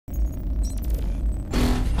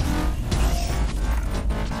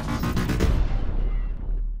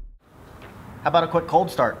How about a quick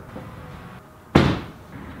cold start?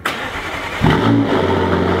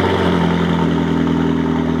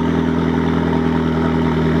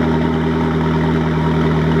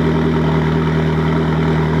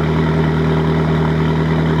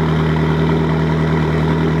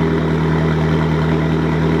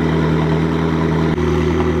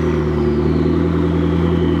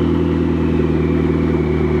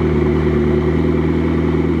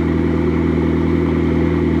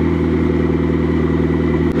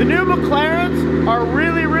 McLarens are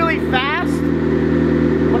really, really fast,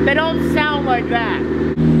 but they don't sound like that.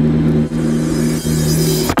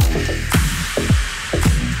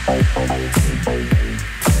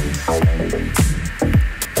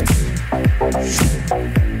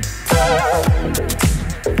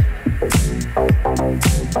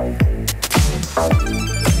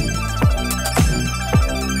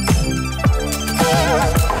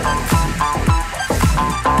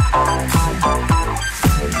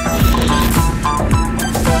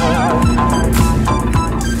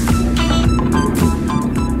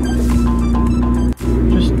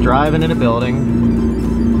 Driving in a building.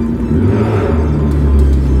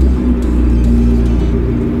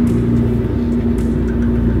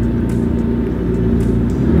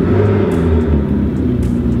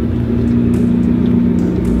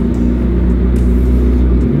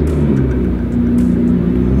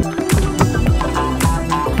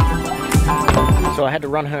 So I had to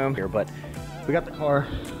run home here, but we got the car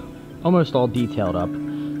almost all detailed up. You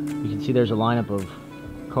can see there's a lineup of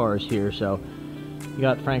cars here, so you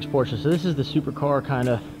got Frank's Porsche. So this is the supercar kind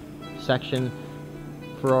of section.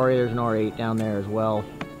 Ferrari, there's an R8 down there as well.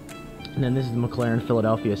 And then this is the McLaren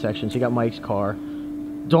Philadelphia section. So you got Mike's car.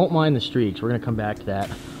 Don't mind the streaks. We're going to come back to that.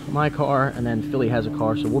 My car, and then Philly has a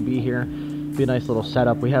car, so we'll be here. Be a nice little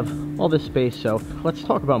setup. We have all this space, so let's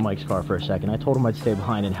talk about Mike's car for a second. I told him I'd stay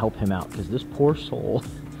behind and help him out because this poor soul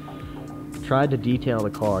tried to detail the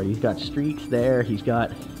car. He's got streaks there. He's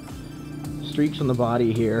got streaks on the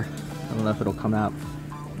body here. I don't know if it'll come out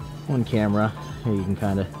on camera. Here you can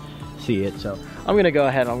kind of see it. So I'm going to go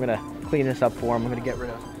ahead and I'm going to clean this up for him. I'm going to get rid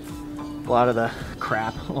of a lot of the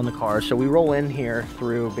crap on the car. So we roll in here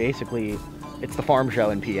through basically, it's the farm show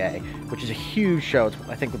in PA, which is a huge show. It's,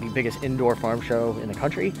 I think, the biggest indoor farm show in the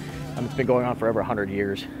country. It's been going on for over 100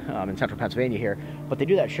 years in central Pennsylvania here. But they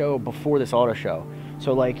do that show before this auto show.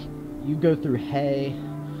 So like you go through hay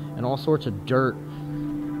and all sorts of dirt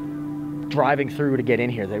driving through to get in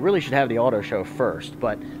here. They really should have the auto show first,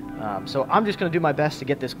 but so I'm just going to do my best to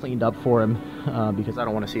get this cleaned up for him because I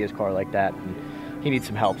don't want to see his car like that, and he needs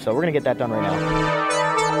some help. So we're going to get that done right now.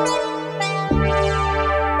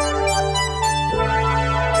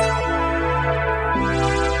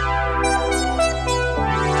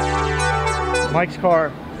 Mike's car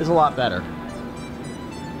is a lot better. I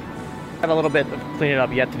have a little bit of cleaning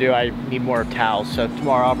up yet to do. I need more towels, so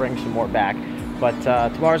tomorrow I'll bring some more back. But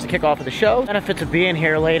tomorrow's the kickoff of the show. Benefits of being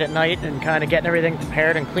here late at night and kind of getting everything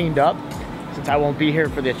prepared and cleaned up. Since I won't be here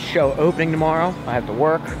for the show opening tomorrow, I have to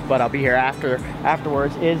work, but I'll be here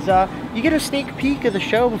afterwards, is you get a sneak peek of the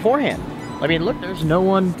show beforehand. I mean, look, there's no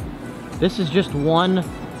one. This is just one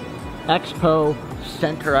expo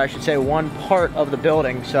center, I should say, one part of the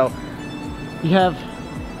building. So you have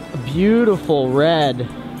a beautiful red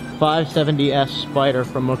 570S Spider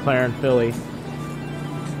from McLaren Philly.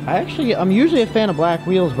 I'm usually a fan of black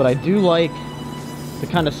wheels, but I do like the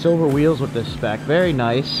kind of silver wheels with this spec. Very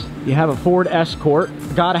nice. You have a Ford Escort.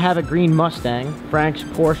 Gotta have a green Mustang. Frank's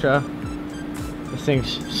Porsche. This thing's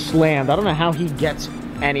slammed. I don't know how he gets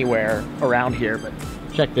anywhere around here, but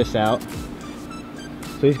check this out.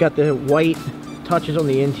 So he's got the white touches on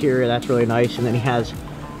the interior. That's really nice. And then he has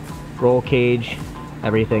roll cage,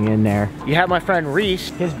 everything in there. You have my friend Reese,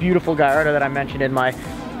 his beautiful Gallardo that I mentioned in my 2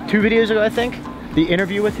 videos ago, I think. The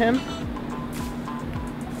interview with him.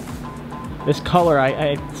 This color,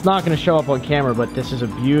 it's not going to show up on camera, but this is a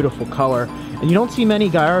beautiful color. And you don't see many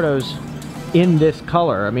Gallardos in this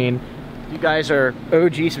color. I mean, you guys are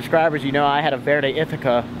OG subscribers. You know I had a Verde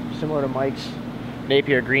Ithaca, similar to Mike's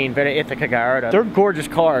Napier Green, Verde Ithaca Gallardo. They're gorgeous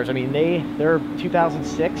cars. I mean, they're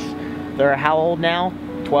 2006. They're how old now?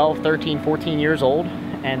 12, 13, 14 years old.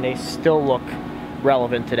 And they still look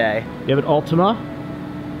relevant today. You have an Altima.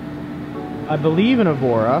 I believe an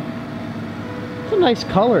Evora. It's a nice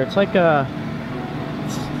color. It's like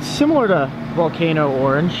it's similar to Volcano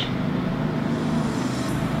Orange.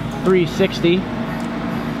 360.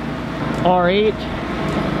 R8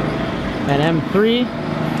 and M3.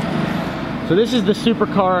 So this is the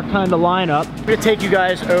supercar kind of lineup. I'm gonna take you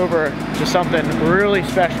guys over to something really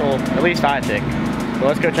special, at least I think. So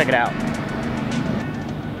let's go check it out.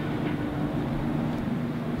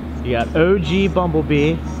 You got OG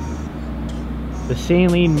Bumblebee, the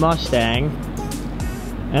Saline Mustang,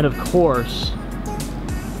 and of course,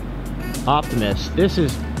 Optimus. This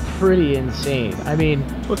is pretty insane. I mean,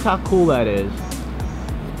 look how cool that is.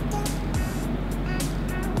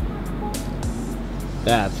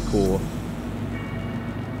 That's cool.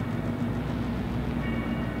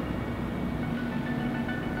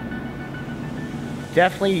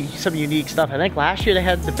 Definitely some unique stuff. I think last year they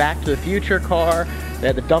had the Back to the Future car, they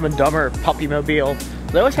had the Dumb and Dumber Puppy Mobile.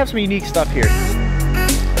 They always have some unique stuff here.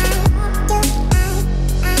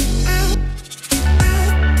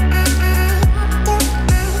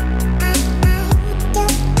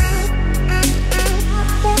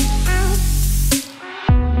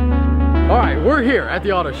 Alright, we're here at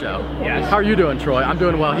the auto show. Yes. How are you doing, Troy? I'm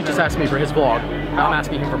doing well. He just asked me for his vlog. Now I'm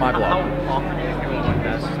asking him for my vlog.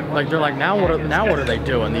 Like they're like, now what are they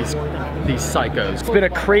doing, these psychos? It's been a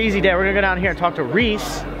crazy day. We're gonna go down here and talk to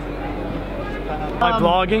Reese. My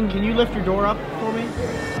vlogging? Can you lift your door up for me?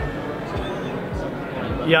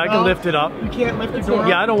 Yeah, I can lift it up. You can't lift your door up?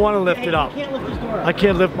 Yeah, I don't want to lift it up. You can't lift his door up. I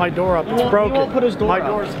can't lift my door up. It's broken. He won't put his door my up.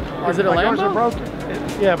 doors. Is it a my doors Lambo? are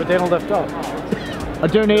broken. Yeah, but they don't lift up. A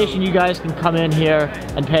donation, you guys can come in here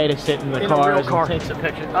and pay to sit in the cars car. and take some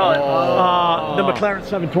pictures. The McLaren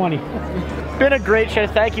 720. Been a great show.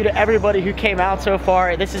 Thank you to everybody who came out so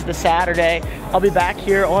far. This is the Saturday. I'll be back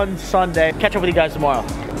here on Sunday. Catch up with you guys tomorrow.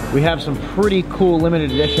 We have some pretty cool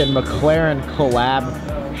limited edition McLaren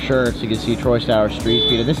collab shirts. You can see Troy Sowers Street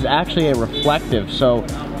Speed. And this is actually a reflective, so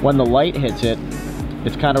when the light hits it,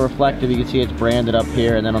 it's kind of reflective. You can see it's branded up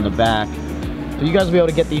here and then on the back. So you guys will be able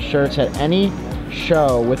to get these shirts at any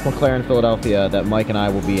show with McLaren Philadelphia that Mike and I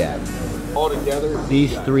will be at. All together.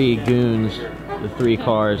 These three goons, the three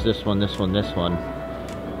cars, this one,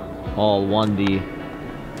 all won the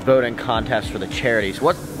voting contest for the charities.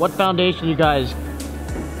 What foundation you guys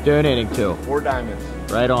donating to? 4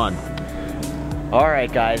 Diamonds. Right on. All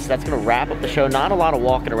right, guys, that's gonna wrap up the show. Not a lot of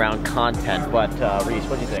walking around content, but Reese,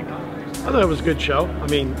 what do you think? I thought it was a good show. I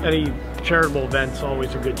mean, any charitable event's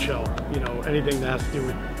always a good show. You know, anything that has to do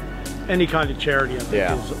with any kind of charity, I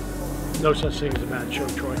think is no such thing as a bad show,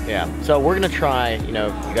 Troy. Yeah, so we're gonna try, you know,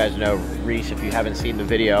 you guys know Reese, if you haven't seen the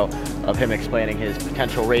video of him explaining his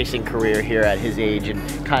potential racing career here at his age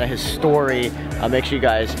and kind of his story, make sure you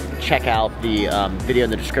guys check out the video in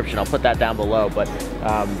the description. I'll put that down below. But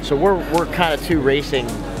so we're kind of two racing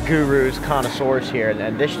gurus, connoisseurs here,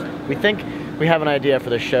 and this, we think we have an idea for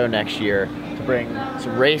the show next year to bring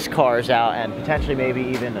some race cars out and potentially maybe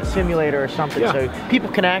even a simulator or something, so people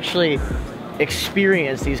can actually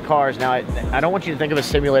experience these cars. Now, I don't want you to think of a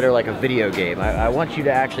simulator like a video game. I want you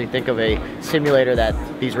to actually think of a simulator that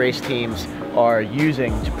these race teams are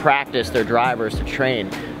using to practice their drivers, to train.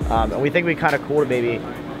 And we think it'd be kind of cool to maybe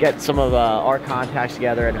get some of our contacts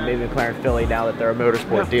together and maybe McLaren Philly, now that they're a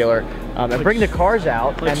motorsport dealer, and bring the cars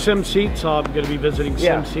out. Like and Sim Seats, I'm going to be visiting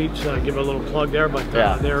Sim Seats, give a little plug there, but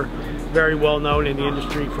they're very well known in the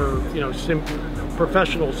industry for, you know,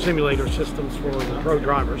 professional simulator systems for the pro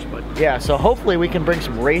drivers. But yeah, so hopefully we can bring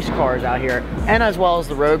some race cars out here, and as well as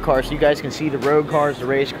the road cars, so you guys can see the road cars, the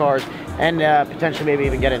race cars, and potentially maybe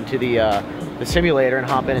even get into the simulator and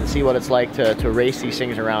hop in and see what it's like to race these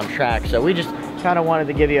things around track. So we just kind of wanted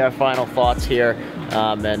to give you our final thoughts here,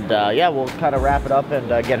 yeah, we'll kind of wrap it up and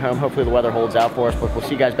get home. Hopefully the weather holds out for us, but we'll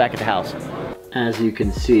see you guys back at the house. As you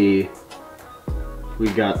can see, we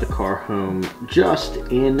got the car home just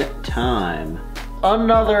in time.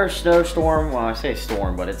 Another snowstorm. Well, I say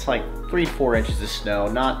storm, but it's like 3-4 inches of snow.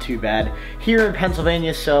 Not too bad here in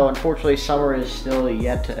Pennsylvania, so unfortunately summer is still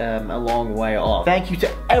yet a long way off. Thank you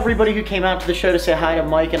to everybody who came out to the show to say hi to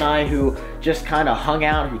Mike and I, who just kind of hung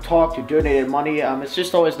out, who talked, who donated money. It's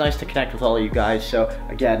just always nice to connect with all of you guys. So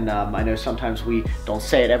again, I know sometimes we don't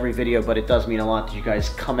say it every video, but it does mean a lot that you guys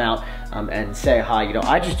come out and say hi. You know,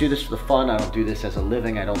 I just do this for the fun. I don't do this as a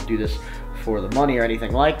living. I don't do this for the money or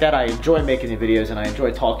anything like that. I enjoy making the videos and I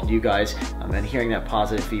enjoy talking to you guys and hearing that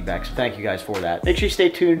positive feedback. So thank you guys for that. Make sure you stay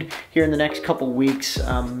tuned here in the next couple weeks,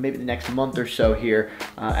 maybe the next month or so here,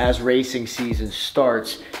 as racing season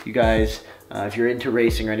starts. You guys, if you're into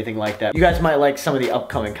racing or anything like that, you guys might like some of the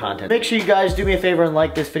upcoming content. Make sure you guys do me a favor and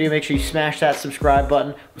like this video. Make sure you smash that subscribe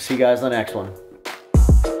button. We'll see you guys on the next one.